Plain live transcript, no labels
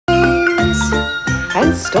eyes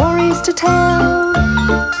and stories to tell.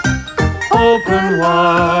 Open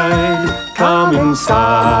wide, come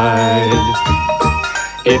inside.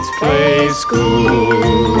 It's Play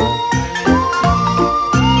School.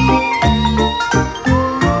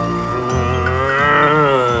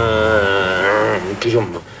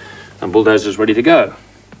 The bulldozer's ready to go.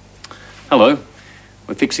 Hello.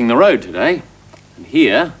 We're fixing the road today. And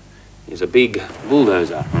here is a big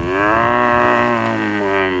bulldozer.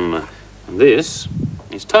 And this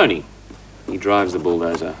is Tony. He drives the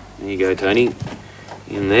bulldozer. There you go, Tony.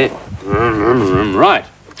 In there. Right.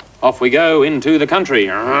 Off we go into the country.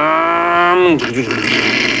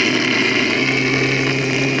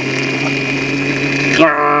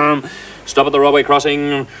 Stop at the railway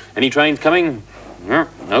crossing. Any trains coming? No,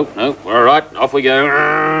 no. We're all right. Off we go.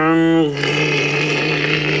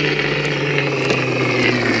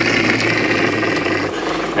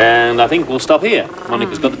 And I think we'll stop here.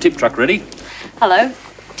 Monica's got the tip truck ready. Hello.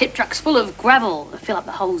 Tip truck's full of gravel to fill up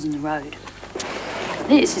the holes in the road.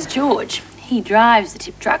 This is George. He drives the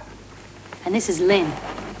tip truck. And this is Lynn.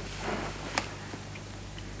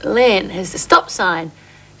 Lynn has the stop sign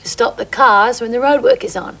to stop the cars when the roadwork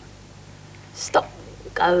is on. Stop,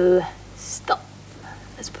 go, stop.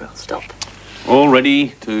 Let's put on stop. All ready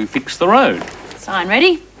to fix the road. Sign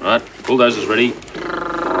ready? Right, bulldozer's ready.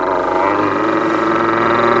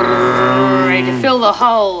 Ready to fill the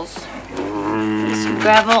holes. There's some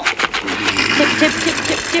gravel. Tip, tip, tip,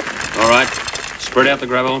 tip, tip. All right, spread out the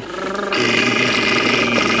gravel.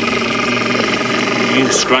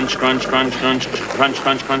 Scrunch, crunch, crunch, crunch, crunch,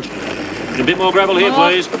 crunch, crunch. A bit more gravel here,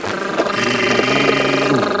 please. Tip,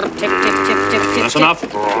 tip, tip, tip, tip. That's enough.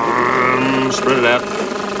 Spread it out.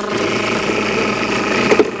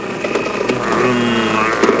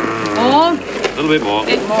 More. A little bit more.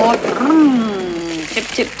 Bit more. Tip,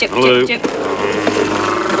 tip, tip, Hello. tip, tip.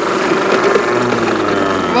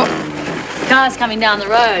 Oh, cars coming down the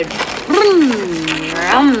road.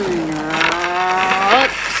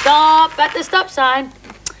 Stop at the stop sign.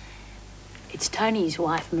 It's Tony's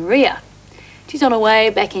wife, Maria. She's on her way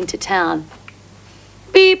back into town.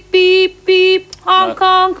 Beep, beep, beep, honk,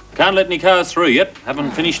 honk. Can't let any cars through yet.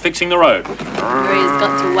 Haven't finished fixing the road. Maria's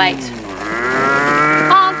got to wait.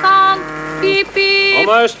 Honk, honk, beep, beep.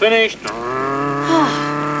 Almost finished.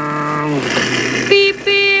 Beep,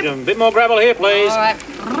 beep. A bit more gravel here, please. All right.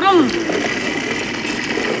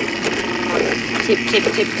 Tip, tip,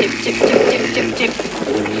 tip, tip, tip, tip, tip, tip, tip.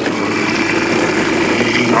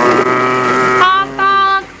 Honk,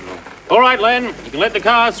 honk. All right, Len. You can let the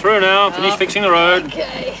cars through now. Finish fixing the road.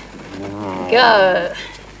 Okay. Go.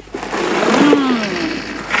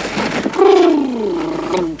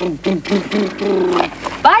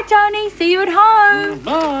 Bye, Tony. See you at home.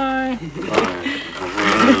 Bye.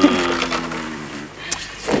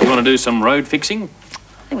 You want to do some road fixing? I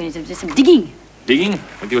think we need to do some digging. Digging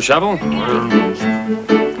with your shovel?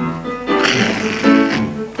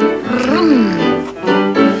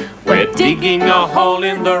 We're digging a hole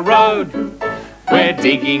in the road. We're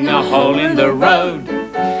digging a hole in the road.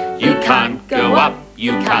 You can't go up,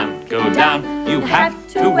 you can't go down. You have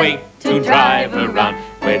to wait to drive around.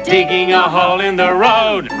 We're digging a hole in the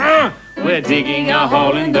road. We're digging a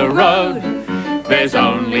hole in the road. There's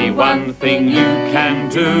only one thing you can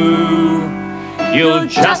do. You'll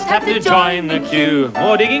just have to join the queue.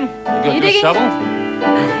 More digging? You got your digging? shovel?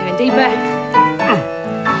 Even deeper.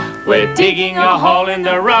 We're digging a hole in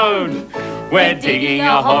the road. We're digging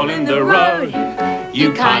a hole in the road.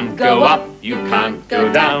 You can't go up, you can't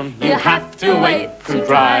go down. You have to wait to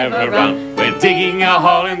drive around. We're digging a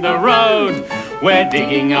hole in the road. We're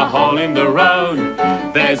digging a hole in the road.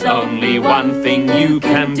 There's only one thing you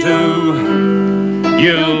can do.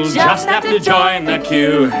 You'll just have to join the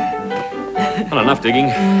queue. Not enough digging.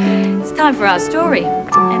 It's time for our story,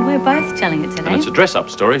 and we're both telling it today. And it's a dress-up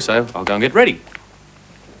story, so I'll go and get ready.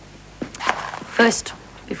 First,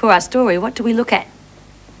 before our story, what do we look at?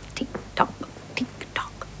 Tick-tock,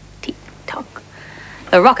 tick-tock, tick-tock.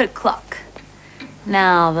 The rocket clock.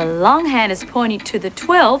 Now, the long hand is pointing to the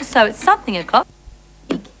 12, so it's something o'clock.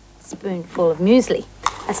 Big spoonful of muesli.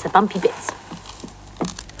 That's the bumpy bits.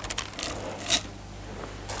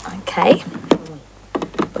 Okay.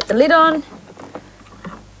 Put the lid on.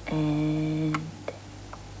 And...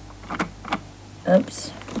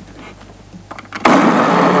 oops.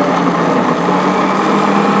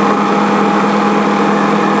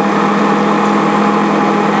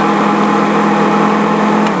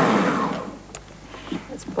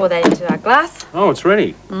 Let's pour that into our glass. Oh, it's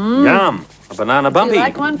ready. Yum. A banana bumpy. Do you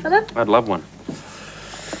like one, Philip? I'd love one.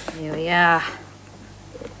 Here we are.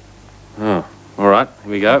 Oh, all right.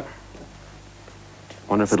 Here we go.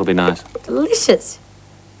 Wonder if it'll be nice. Delicious.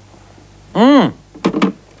 Mmm.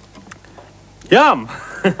 Yum.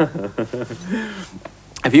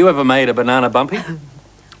 Have you ever made a banana bumpy?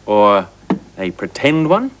 Or a pretend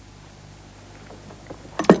one?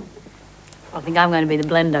 I think I'm going to be the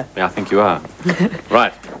blender. Yeah, I think you are.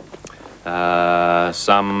 Right.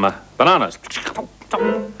 Some bananas.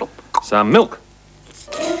 Some milk.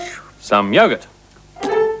 Some yogurt.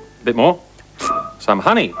 A bit more. Some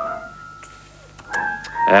honey.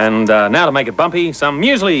 And now to make it bumpy, some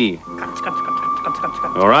muesli.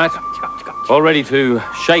 All right. All ready to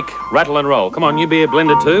shake, rattle and roll. Come on, you be a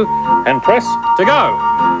blender too. And press to go.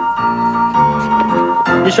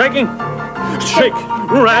 You shaking? Shake,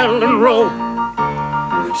 rattle and roll.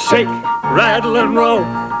 Shake, rattle and roll.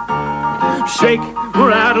 Shake,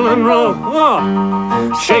 rattle and roll.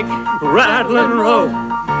 Oh. Shake, rattle and roll.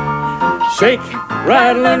 Shake,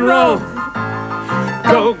 rattle and roll.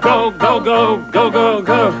 Go, go, go, go, go, go,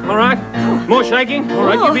 go. All right? More shaking? All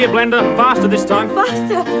right, you be a blender. Faster this time.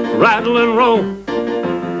 Faster. Rattle and roll.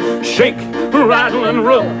 Shake, rattle and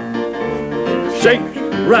roll. Shake,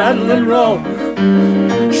 rattle and roll.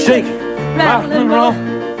 Shake, rattle and roll.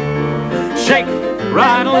 Shake,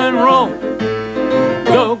 rattle and roll.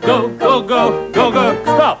 Go, go, go, go, go, go.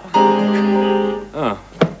 Stop.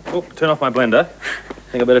 Oh, turn off my blender.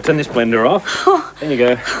 I think I better turn this blender off. There you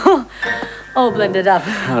go. All blended up.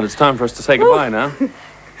 Well, it's time for us to say goodbye now.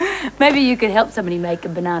 Maybe you could help somebody make a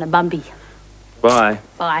banana bumpy. Bye.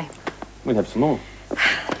 Bye. We'll have some more.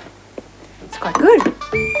 It's quite good.